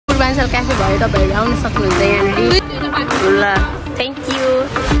Purvanchal cafe भयो तपाईहरु आउन सक्नुहुन्छ यहाँनिर ल थ्यांक यू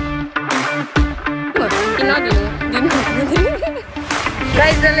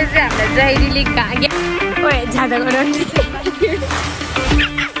गाइस जसले चाहिँ हामीलाई जहिरीले गागे ओए ज्यादा गरौँ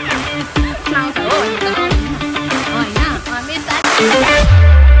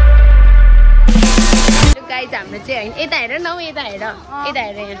गाइस हाम्रो चाहिँ हैन यता हेर न यता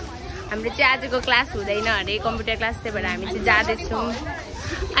हेर यहाँ हाम्रो चाहिँ आजको क्लास हुँदैन अरे कम्प्युटर क्लास त्यही भएर हामी चाहिँ जाँदैछौँ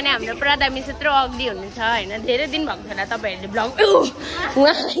अनि हाम्रो प्रदा मिस यत्रो अग्ली हुनुहुन्छ हैन धेरै दिन भएको थियो होला तपाईहरुले ब्लग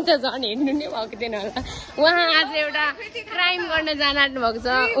उहाँलाई त झन् हेर्नु नै भएको थिएन होला उहाँ आज एउटा क्राइम गर्न जान आँट्नु भएको छ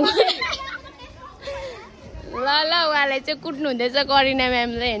ल उहाँलाई चाहिँ कुट्नु हुँदैछ करिना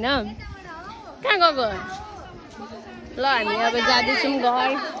म्यामले हैन कहाँ गएको ल हामी अब जाँदैछौँ घर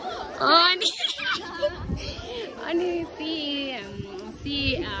अनि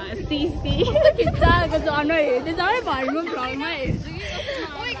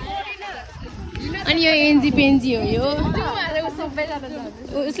अनि यो एनजी पेन्जी हो यो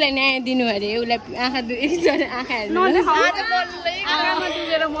उसलाई न्याय दिनु अरे उसलाई आँखा आँखा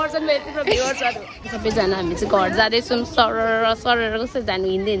सबैजना हामी चाहिँ घर जाँदैछौँ सर कस्तो जानु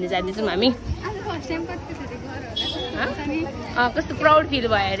हिँड्दै जाँदैछौँ हामी कस्तो प्राउड फिल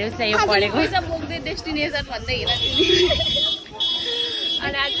भयो अरे उसलाई यो पढेको डेस्टिनेसन भन्दै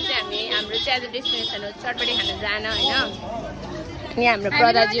अनि आज चाहिँ हाम्रो चाहिँ आज डेस्टिनेसन हो चटपटी खान जान होइन अनि हाम्रो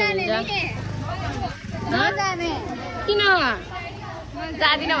प्रदाजी हुनुहुन्छ किन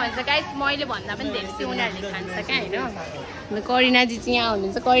जाँदिनँ भन्छ गाइस मैले भन्दा पनि धेरै चाहिँ उनीहरूले खान्छ क्या होइन करिनाजी चाहिँ यहाँ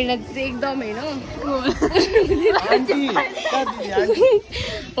हुनुहुन्छ करिनाजी चाहिँ एकदम होइन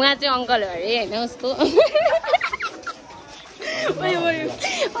उहाँ चाहिँ अङ्कल हो अरे होइन उसको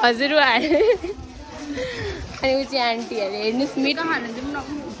हजुरबा अनि ऊ चाहिँ आन्टी अरे हेर्नुहोस् मिठो खानु जाउँ न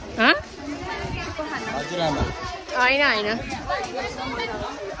होइन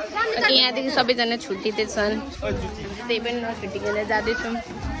यहाँदेखि सबैजना छुट्टिँदै छन् त्यही पनि नछुट्टिकन जाँदैछौँ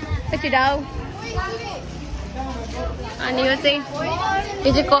छिटाउ अनि यो चाहिँ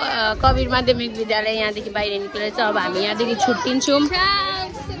कवीर माध्यमिक विद्यालय यहाँदेखि बाहिर निक्लेर चाहिँ अब हामी यहाँदेखि छुट्टिन्छौँ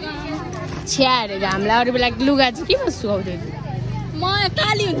छ्या हेरेर हामीलाई अरू बेला लुगा चाहिँ के सुहाउँदै म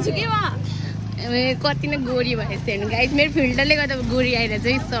काली हुन्छु के कति नै गोरी भएछ हेर्नु गाइस मेरो फिल्टरले गर्दा गोरी आएर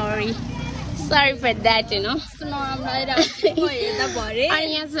चाहिँ सरी फर द्याट होइन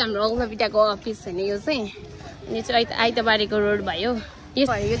अनि यहाँ चाहिँ हाम्रो औलाबिटाको अफिस होइन यो चाहिँ अनि चाहिँ आइतबारेको रोड भयो यो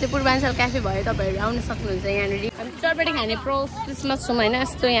चाहिँ पूर्वाञ्चल क्याफे भयो तपाईँहरू आउन सक्नुहुन्छ यहाँनिर हामी चटपटी खाने प्रोसेसमा छौँ होइन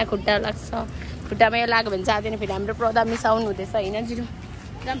यस्तो यहाँ खुट्टा लाग्छ खुट्टामा यो लाग्यो भने जाँदैन फेरि हाम्रो प्रदा मिस आउनु हुँदैछ होइन जिरो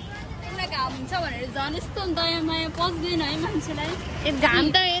घाम हुन्छ भनेर झन् यस्तो दया माया पस्दैन है मान्छेलाई घाम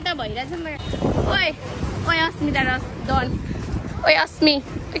त यता भइरहेछ ओए अस्मिता रस डन ओए अस्मि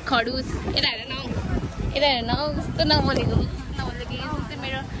खडुस यता हेर न कस्तो नबोलेको ऊ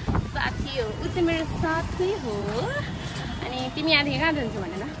चाहिँ मेरो साथी हो अनि तिमी यहाँदेखि कहाँ जान्छौ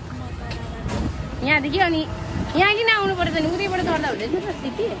भनेर यहाँदेखि अनि यहाँ किन आउनु पर्छ नि उतैबाट चढ्दा हुँदैन त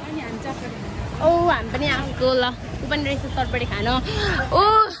सिटी ओ हामी पनि आएको ल ऊ पनि रहेछ चटपटी खान ओ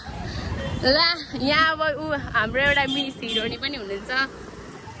ल यहाँ अब ऊ हाम्रो एउटा मिस हिरोनी पनि हुनुहुन्छ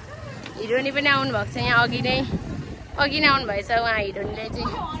हिरोनी पनि आउनु भएको छ यहाँ अघि नै आउनु भएछ उहाँ हिरोनीले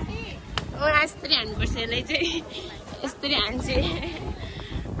चाहिँ यस्तरी हान्नुपर्छ यसलाई चाहिँ यस्तरी हान्छे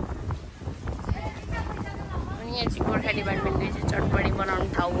अनि यहाँ चाहिँ गोर्खा डिपार्टमेन्टले चाहिँ चटपटी बनाउने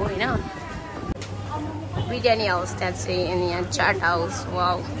ठाउँ हो होइन बिरयानी हाउस त्यहाँ चाहिँ अनि यहाँ चाट हाउस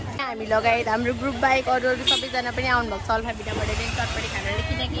वाउ हामी लगायत हाम्रो ग्रुप बाहेक अरू सबैजना पनि आउनुभएको छ अल्फाबिटाबाट चाहिँ चटपटी खानाले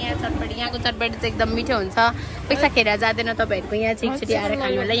किनकि यहाँ यहाँको चटपटी चाहिँ एकदम मिठो हुन्छ पैसा खेर जाँदैन तपाईँहरूको यहाँ चाहिँ एकचोटि आएर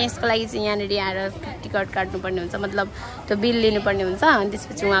खानु होला यसको लागि चाहिँ यहाँनिर आएर टिकट काट्नुपर्ने हुन्छ मतलब त्यो बिल लिनुपर्ने हुन्छ अनि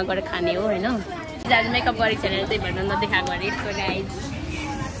त्यसपछि उहाँ गएर खाने हो होइन आज मेकअप गरेको छैन त्यही भएर नदेखाएको अरे यसको गाइज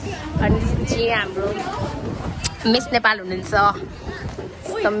अनि त्यसपछि हाम्रो मिस नेपाल हुनुहुन्छ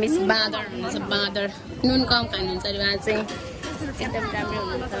एकदम मिस बाँदर हुनुहुन्छ बाँदर नुन कम खानुहुन्छ अरे उहाँ चाहिँ एकदम राम्रो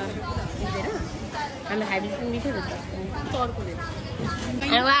हुनुहुन्छ हाम्रो खाइबिस पनि मिठो हुन्छ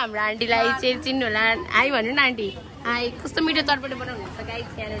अनि उहाँ हाम्रो आन्टीलाई चाहिँ चिन्नु होला आइ भन्नु न आन्टी आइ कस्तो मिठो चटपटी बनाउनुहुन्छ गाई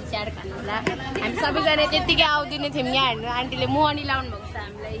यहाँनिर चियाएर खानु होला हामी सबैजना त्यत्तिकै आउँदिने थियौँ यहाँ हेर्नु आन्टीले मोहनी लाउनु भएको छ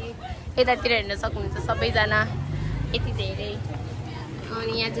हामीलाई यतातिर हेर्न सक्नुहुन्छ सबैजना यति धेरै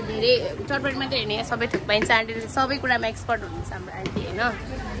अनि यहाँ चाहिँ धेरै चटपटी मात्रै हेर्ने यहाँ सबै थुक पाइन्छ आन्टीले सबै कुरामा एक्सपर्ट हुनुहुन्छ हाम्रो आन्टी होइन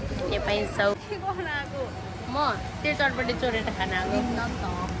यहाँ पाइन्छ म त्यो चटपटी चोरेर खाना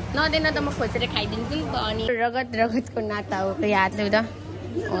आएको नदिन त म खोजेर खाइदिन्छु नि त अनि रगतको नाता हो याद ल्याउँदा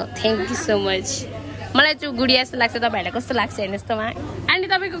थ्याङ्क यू सो मच मलाई चाहिँ गुडिया जस्तो लाग्छ तपाईँहरूलाई कस्तो लाग्छ हेर्नुहोस् त उहाँ आन्टी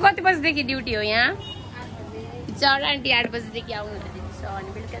तपाईँको कति बजीदेखि ड्युटी हो यहाँ 4 आन्टी 8 बजीदेखि आउनुहुन्छ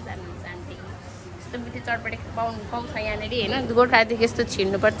अनि बेलुका जानुहुन्छ आन्टी यस्तो मिठो चटपटी पाउँछ यहाँनिर होइन गोर्खादेखि यस्तो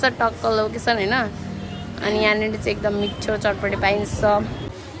छिर्नुपर्छ टक्क लोकेसन होइन अनि यहाँनिर चाहिँ एकदम मिठो चटपटी पाइन्छ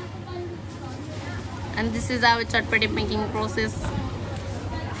and this is our chutpati making process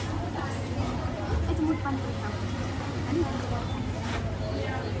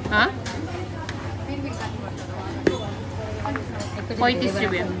huh 35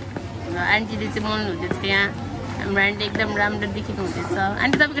 रुपैयाँ आन्टीले चाहिँ बोल्नु हुँदैछ यहाँ हाम्रो आन्टी एकदम राम्रो देखेको हुँदैछ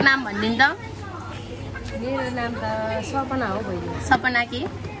आन्टी तपाईँको नाम भनिदिनु त मेरो नाम त सपना हो बहिनी सपना के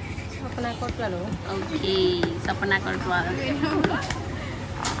सपना कटवाल हो ओके सपना कटवाल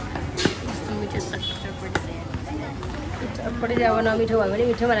कस्तो मिठो चटपटी चाहिँ अब नमिठो भयो भने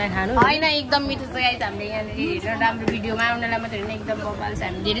मिठो बनाएर खानु होइन एकदम मिठो छ गाइस हामीले यहाँनिर हेर्न राम्रो भिडियोमा आउनलाई मात्रै होइन एकदम बबाल छ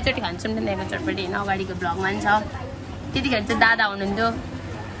हामी धेरैचोटि खान्छौँ नि त्यहाँको चटपटी होइन अगाडिको भ्लगमा पनि छ त्यतिखेर चाहिँ दादा हुनुहुन्थ्यो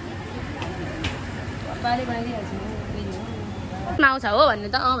आउँछ हो भन्नु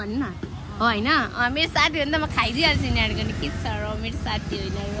त भन्नु न हो होइन मेरो साथी हो नि त म खाइदिइहाल्छु यिनीहरूको नि के छ र मेरो साथी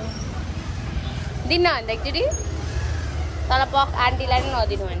होइन यो दिन्न भन्दा एकचोटि तल पक आन्टीलाई पनि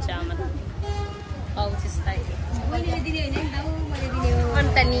नदिनु भन्छ आमा त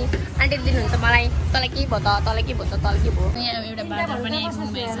अन्त नि आन्टीले दिनुहुन्छ मलाई तँलाई के भयो त तँलाई के भयो त तँलाई के भयो यहाँ एउटा बाटो पनि आइपुग्नु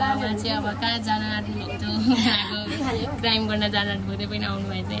भएछ उहाँ चाहिँ अब कहाँ जान आँट्नुभएको थियो क्राइम गर्न जान आँट्नुभयो त्यो पनि आउनु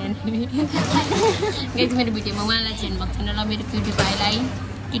भएछ यहाँनिर गाइस मेरो भिडियोमा उहाँलाई चाहिँ हेर्नुभएको छैन र मेरो क्युटी पाईलाई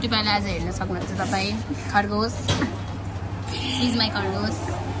आज हेर्न सक्नुहुन्छ तपाईँ खरगोश इज माई खरगोश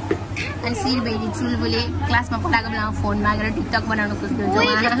अनि सिरबेरी चुलबुले क्लासमा पठाएको बेलामा फोन मागेर टिकटक बनाउनु खोज्नुहुन्छ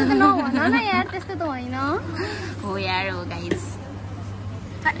त्यस्तो त होइन हो यार हो गाइस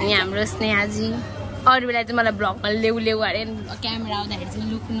अनि हाम्रो स्नेहाजी अरू बेला चाहिँ मलाई ब्लगमा ल्याउ अरे क्यामेरा आउँदाखेरि चाहिँ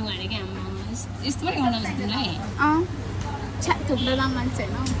लुक्नु अरे क्या यस्तो पनि गर्नु तिमीलाई थुप्रो दाम मान्छे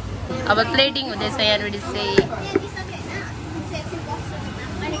होइन अब प्लेटिङ हुँदैछ यहाँनिर चाहिँ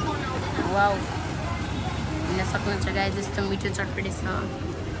वाउ हेर्न सक्नुहुन्छ गाइस यस्तो मिठो चटपटी छ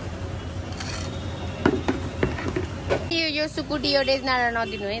यो सुकुटी यो रेजनार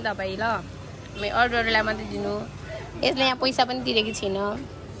नदिनु है तपाईँ ल अरूलाई मात्रै दिनु यसले यहाँ पैसा पनि तिरेको छैन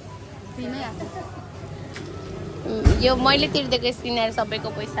यो मैले तिर्दिएको स्किनहरू सबैको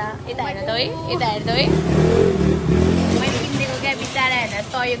पैसा यता हेर त है यता हेर त है मैले किनिदिएको क्या बिचरा हेरेर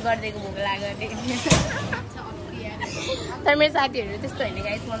सहयोग गरिदिएको भोक लाग्यो तर मेरो साथीहरू त्यस्तो होइन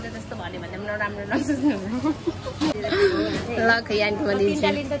गाइस मलाई त त्यस्तो भन्यो भने नराम्रो नसोच्नु ल खै आन्टी म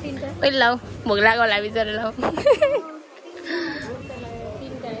दिन्छु ओइ ल भोक लाग्यो होला बिचरा ल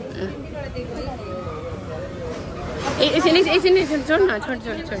एकछिन छोड न छोड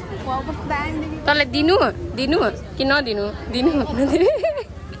तँलाई दिनु कि नदिनु दिनु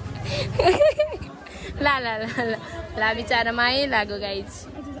ल बिचारामा है लाग्यो गाइज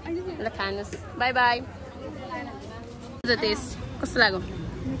ल खानुहोस् बाई बाई टेस्ट कस्तो लाग्यो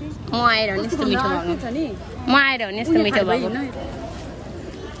म आएर हो नि यस्तो मिठो भएको म आएर हो नि यस्तो मिठो भएको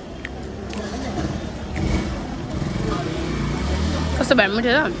कस्तो भएर मिठो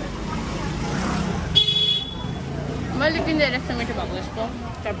त मैले किनेर यस्तो मिठो भएको यस्तो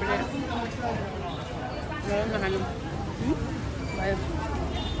चटपटी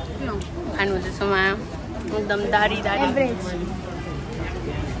खानु हुँदैछ उहाँ एकदम दारी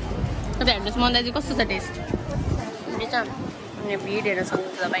हेर्नुहोस् मन्दाजी कस्तो छ टेस्ट मिठो अनि भिड हेर्न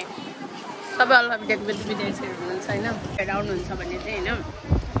सक्नुहुन्छ तपाईँ सबै अल्फा विद्यार्थीहरू हुनुहुन्छ होइन हेरेर आउनुहुन्छ भने चाहिँ होइन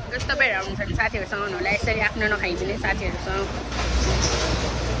जस्तो तपाईँ हेरेर आउनुहुन्छ भने साथीहरूसँग आउनु होला यसरी आफ्नो नखाइदिने साथीहरूसँग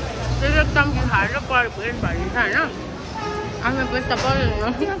त्यो एकदम खाएर पेट भरिन्छ होइन आफ्नो पैसा पर्दैन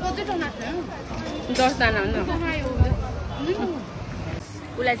 10जना हो नि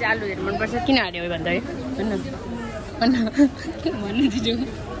उसलाई चाहिँ आलु धेरै मनपर्छ किन हाल्यो भन्दा है भन्नु दिनु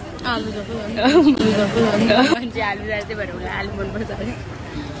आलु मान्छे आलु जाँदै भएर उसलाई आलु मनपर्छ अरे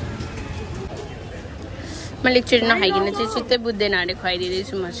मैले एकचोटि नखाइकन चाहिँ चित्तै बुझ्दैन अरे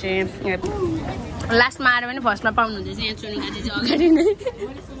खुवाइदिँदैछु म चाहिँ लास्टमा आएर पनि फर्स्टमा पाउनुहुँदैछ यहाँ चुनिका चाहिँ अगाडि नै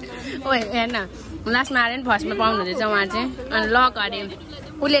ओ हेर्न लास्टमा आएर पनि फर्स्टमा पाउनुहुँदैछ उहाँ चाहिँ अनि लक अरे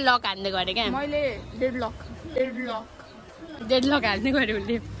उसले लक हान्दै गरे क्या डेड लक हाल्दै गऱ्यो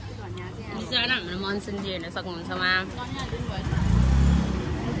उसले बिचरा हाम्रो मनसुनजी हेर्न सक्नुहुन्छ उहाँ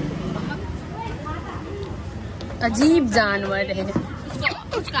अजीब जानवर है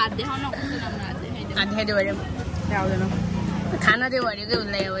देखाइदियो अरे आउँदैन खाना दियो भनेको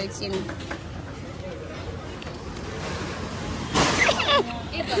उसलाई अब एकछिन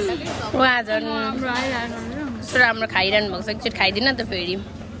उहाँ झन् कस्तो राम्रो खाइरहनु भएको छ एकचोटि खाइदिन त फेरि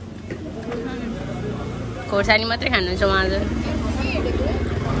खोर्सानी मात्रै खानुहुन्छ उहाँ चाहिँ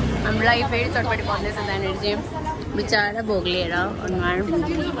हाम्रो लागि फेरि चटपटी पर्दैछ त्यहाँनिर चाहिँ बिचरा भोग लिएर अनुहार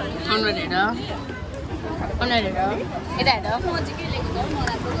हेर यता हेर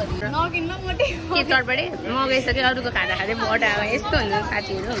नकिन्न मोटे के चटपटे मगाइसक्यो अरूको खाँदा खाँदै मोटा अब यस्तो हुन्छ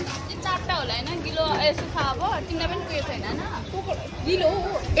साथीहरू 4टा होला हैन गिलो यसो खा अब तिमीलाई पनि कुयो छैन हैन गिलो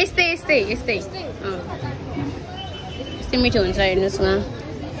यस्तै यस्तै मिठो हुन्छ हेर्नुहोस् न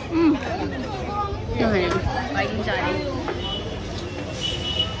भइदिन्छ अरे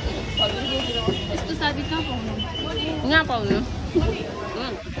यस्तो साथी कहाँ पाउनु यहाँ पाउनु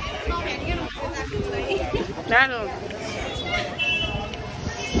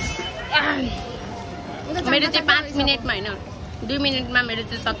मेरो चाहिँ 5 मिनटमा होइन 2 मिनटमा मेरो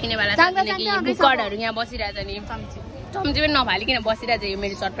चाहिँ सकिनेवाला छ किनकि कुकरहरू यहाँ बसिरहेछ नि चम्ची पनि नफालिकन बसिरहेछ यो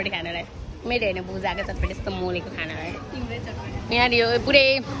मेरो चटपटी खानालाई मेरो होइन भुजाको चटपटी यस्तो मोलेको खानालाई यहाँ यो पुरै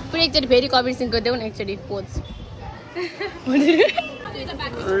एकचोटि फेरि कबिर सिंहको देऊ न एकचोटि पोज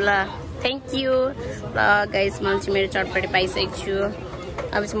ल थ्याङ्क यू ल गाइस मैले चाहिँ मेरो चटपटी पाइसकेको छु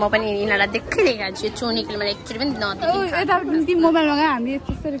अब चाहिँ म पनि यिनीहरूलाई देखिरहेको छु चोनीको मलाई एकचोटि पनि नदेखि मोबाइल लगाए हामी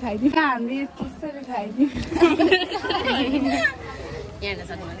त्यसरी खाइदिउँ यहाँ हेर्न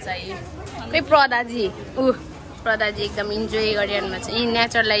सक्नुहुन्छ है खै प्रदाजी प्रदाजी एकदम इन्जोय गरिरहनु भएको छ यी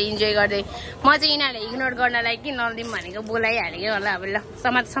नेचरलाई इन्जोय गर्दै म चाहिँ यिनीहरूलाई इग्नोर गर्नलाई कि नदिउँ भनेको बोलाइहालेको होला अब ल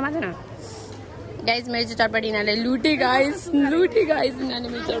समाज न गाइस मेरो चाहिँ चटपटी यिनीहरूले लुटे गाइस यिनीहरूले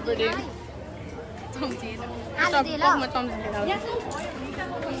मेरो चटपटी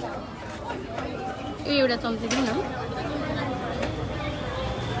एउटा चम्ची दिउँ न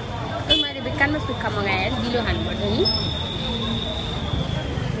मैले बेकारमा सुक्खा मगाएँ गिलो खानुपर्छ नि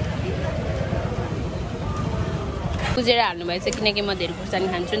बुझेर हाल्नुभएछ किनकि म धेरै खुर्सानी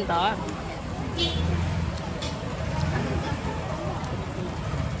खान्छु नि त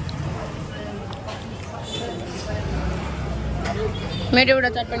मेरो एउटा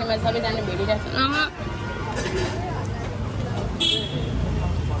चटपटीमा सबैजना भेटिरहेको छ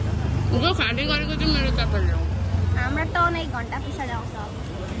जो खाँदै गरेको चाहिँ मेरो चटपटी हो हाम्रो टर्न 1 घण्टा पछाडि आउँछ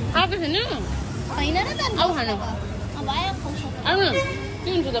आएको छैन छैन र त आऊ खानु भयो आऊ न के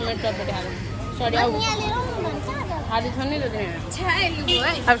हुन्छ त मेरो चटपटी खानु सरी आऊ खाँदै छ नि त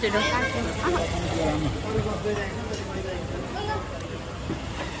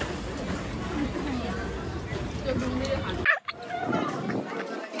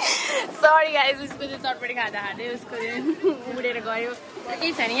सरी गाइस उसको चाहिँ चटपटी खाँदा उसको उडेर गयो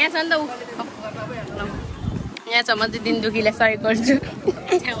केही छैन यहाँ छ नि त यहाँ छ म चाहिँ दिन दुखीलाई सहयोग गर्छु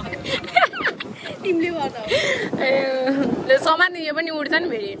तिमीले गर्दा हो सामान यो पनि उड्छ नि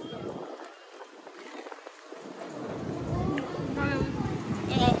फेरि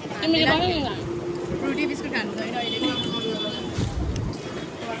तिमीले रोटी बिस्कुट खानु छैन अहिले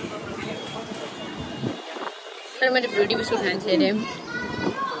तर मैले रोटी बिस्कुट खान्छु अरे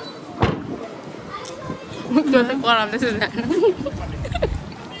त्यो चाहिँ कराउँदैछु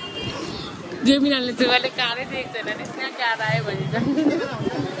जेमिनाले त्यो अहिले कारै दिएको छैन त्यसमा कार आयो भने त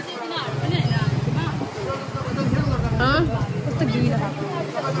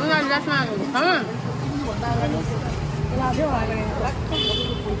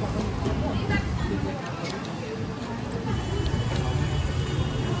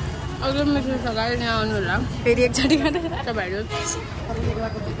अझै मिठो छ गाडी यहाँ आउनु होला फेरि एकचोटि खाँदै तपाईँहरू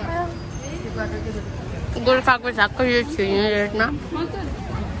गोर्खाको झाक्कै यो थियो यहाँ रेटमा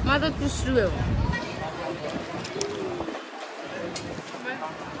मात्र 30 रुपियाँ हो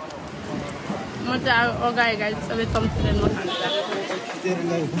म चाहिँ अगाडि गाडी सबै चम्चीले म खान्छ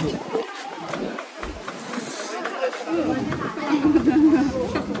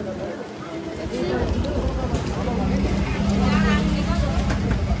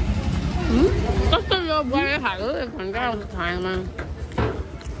कस्तो यो बनाएर खाएको 1 घन्टा आउँछ खानामा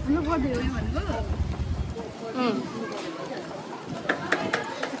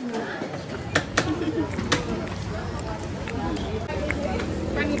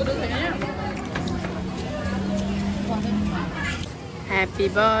ह्याप्पी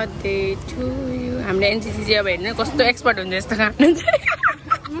बर्थडे टु यु हाम्रो एनसीसी चाहिँ अब हेर्नु कस्तो एक्सपर्ट हुन्छ यस्तो खानु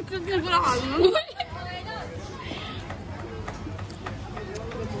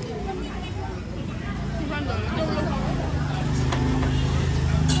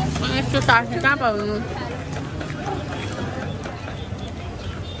यस्तो साथी कहाँ पाउनु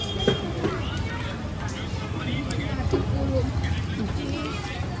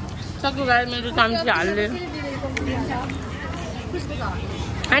सक्यो गाडी मेरो चम्ची हाल्दै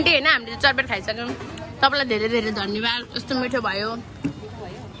आन्टी होइन हामीले चटपट खाइसक्यौँ तपाईँलाई धेरै धेरै धन्यवाद यस्तो मिठो भयो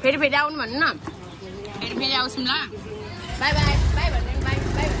फेरि आउनु भन्नु न फेरि आउँछौँ ल बाई बाई बाई भन्नु बाई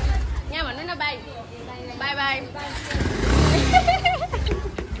बाई यहाँ भन्नु न बाई बाई बाई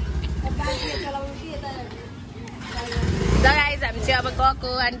ल गाइज हामी चाहिँ अब गएको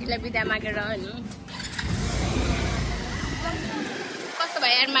आन्टीलाई बिदा मागेर होइन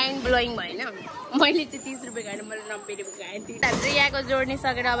यार माइन्ड ब्लोइङ भएन मैले चाहिँ 30 रुपियाँ गाडी मैले 90 रुपियाँ गाएँ हामी चाहिँ यहाँको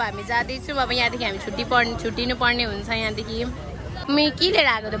जोड्निसकेर अब हामी जाँदैछौँ अब यहाँदेखि हामी छुट्टिनु पर्ने हुन्छ यहाँदेखि म के लिएर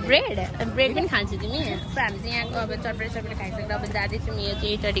आएको त ब्रेड पनि खान्छु तिमी हामी चाहिँ यहाँको अब चटपटी खाइसकेर अब जाँदैछौँ यो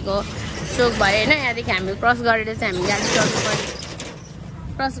चाहिँ 8:30को चोक भयो होइन यहाँदेखि हामी क्रस गरेर चाहिँ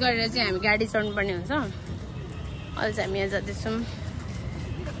हामी गाडी चढ्नु पर्ने हुन्छ अहिले चाहिँ हामी यहाँ जाँदैछौँ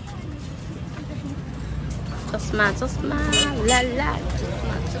चस्मा ला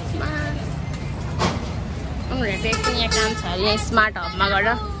चस्मा उनीहरूको एकछिन यहाँ काम छ अरे यहाँ स्मार्ट हबमा गएर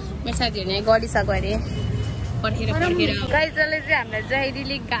मेरो साथीहरू यहाँ गरिसक्यो अरे पर्खेर गाइजले चाहिँ हामीलाई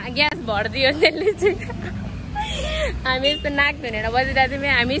जहिरीले ग्यास भरिदियो त्यसले चाहिँ हामी यस्तो नाक धुनेर बसिरहेको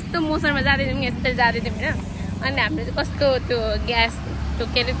थियौँ हामी यस्तो मौसममा जाँदैथ्यौँ यस्तो जाँदैथ्यौँ होइन अनि हामीले चाहिँ कस्तो त्यो ग्यास त्यो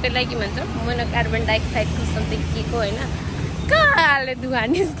के अरे त्यसलाई के भन्छ मोनो कार्बन डाइअक्साइडको समथिङ के को होइन कहाँले धुवा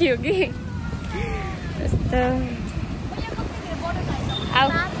निस्कियो कि यस्तो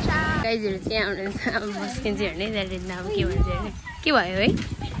गाइजहरू चाहिँ आउनुहुन्छ अब मस्किन्छ भने जाँदैन अब के भन्छ होइन के भयो है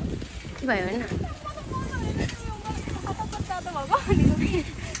के भयो होइन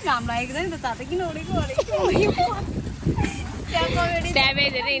घाम लागेको छ नि त छाता किन उडेको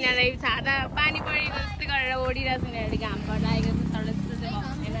ट्याबेज हेरेर यिनीहरूलाई छाता पानी परेको जस्तै गरेर ओडिरहेको छ यिनीहरूले घाम पर्दा आएको छ तर त्यस्तो चाहिँ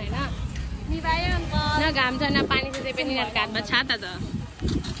भएन होइन निभायो अन्त न घाम छ न पानी छ त्यही पनि यिनीहरूको हातमा छाता छ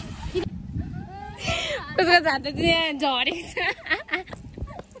उसको छाता चाहिँ झरेको छ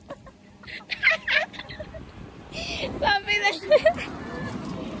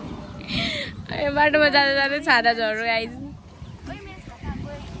बाटोमा जाँदा छाता झर्नु आइज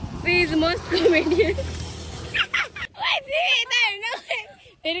She is most comedian.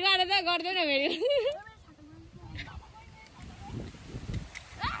 फेरि गर्दा त गर्दैन फेरि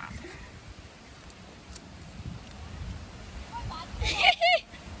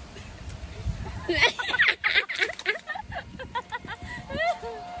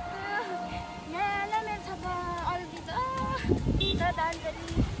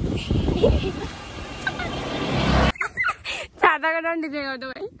छाताको डन्डी देखाउँदा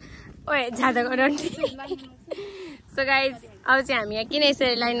भाइ ओए छाताको डन्डी सो गाइज अब चाहिँ हामी यहाँ किन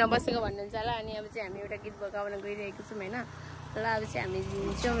यसरी लाइनमा बसेको भन्नुहुन्छ होला अनि अब चाहिँ हामी एउटा गीत गाउन गइरहेको छौँ होइन ल अब चाहिँ हामी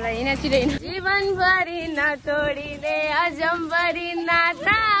हिँड्छौँ ल यिनीतिर जीवनभरि नतोडिने अजमभरि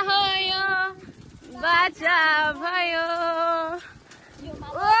नाता हो यो बाचा भयो ओ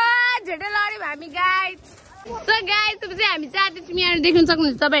झुटो लड्यौँ हामी गाइज सो गाइज अब चाहिँ हामी जाँदैछौँ यहाँ देख्न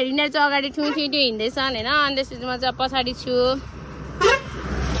सक्नुहुन्छ तपाईँहरू यिनीहरू चाहिँ अगाडि ठुलो हिँड्दैछन् होइन अनि त्यसपछि म चाहिँ पछाडि छु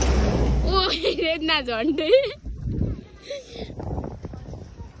ओ रेदना झन्डै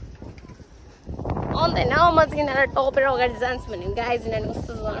आउँदैन म चाहिँ यिनीहरूलाई टपेर अगाडि जान्छु भने गाइज यिनीहरू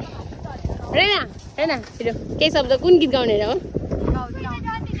कस्तो रेना रेना छिटो केही शब्द कुन गीत गाउने हो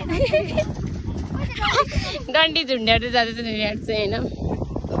डन्डी झुन्ड्याएर जाँदैछ यिनीहरू चाहिँ होइन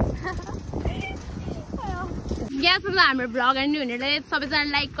ग्यास हाम्रो भ्लग हेर्नु हुनेले सबैजना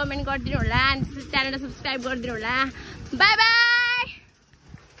लाइक कमेन्ट गरिदिनु होला अनि च्यानललाई सब्सक्राइब गरिदिनु होला बाई बाई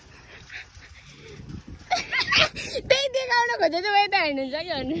त्यही देखाउन खोजेको चाहिँ यता हेर्नुहुन्छ कि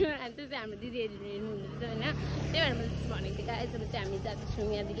भन्नु अनि त्यो चाहिँ हाम्रो दिदीहरू हेर्नुहुँदैछ होइन त्यही भएर मैले भनेको थिएँ गाइस अब चाहिँ हामी जाँदैछौँ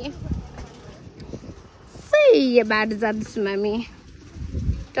यहाँदेखि यो बाटो जाँदैछौँ हामी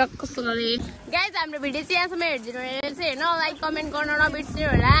टक्कसँगले गाइस हाम्रो भिडियो चाहिँ यहाँसम्म हेरिदिनु चाहिँ होइन लाइक कमेन्ट गर्न नबिर्सिनु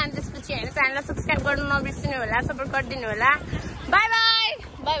होला अनि त्यसपछि होइन च्यानललाई सब्सक्राइब गर्नु नबिर्सिनु होला सपोर्ट गरिदिनु होला बाई बाई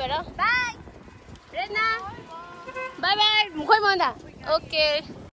बाई भएर बाई रेना बाई बाई खोइ भन्दा ओके